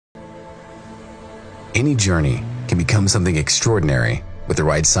Any journey can become something extraordinary with the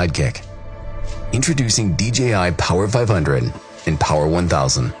right sidekick. Introducing DJI Power 500 and Power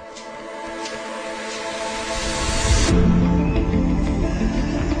 1000.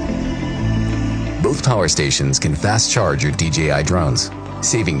 Both power stations can fast charge your DJI drones.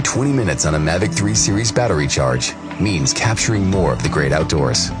 Saving 20 minutes on a Mavic 3 series battery charge means capturing more of the great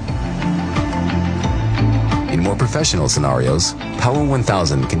outdoors. In more professional scenarios, Power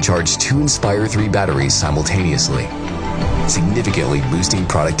 1000 can charge 2 Inspire 3 batteries simultaneously, significantly boosting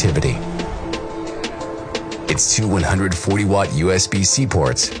productivity. Its two 140-watt USB-C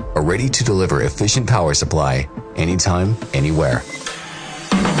ports are ready to deliver efficient power supply anytime, anywhere.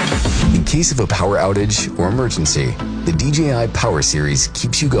 In case of a power outage or emergency, the DJI Power series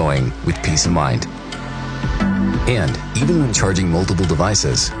keeps you going with peace of mind. And even when charging multiple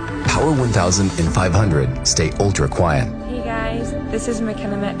devices, Power 1000 and 500 stay ultra quiet. Hey guys, this is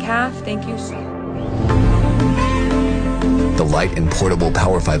McKenna Metcalf. Thank you so much. The light and portable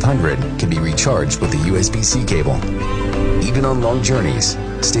Power 500 can be recharged with a USB-C cable. Even on long journeys,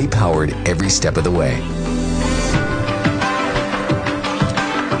 stay powered every step of the way.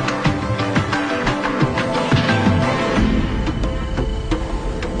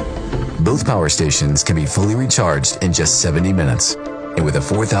 Both power stations can be fully recharged in just 70 minutes. And with a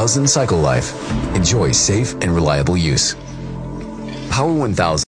 4,000 cycle life, enjoy safe and reliable use. Power 1000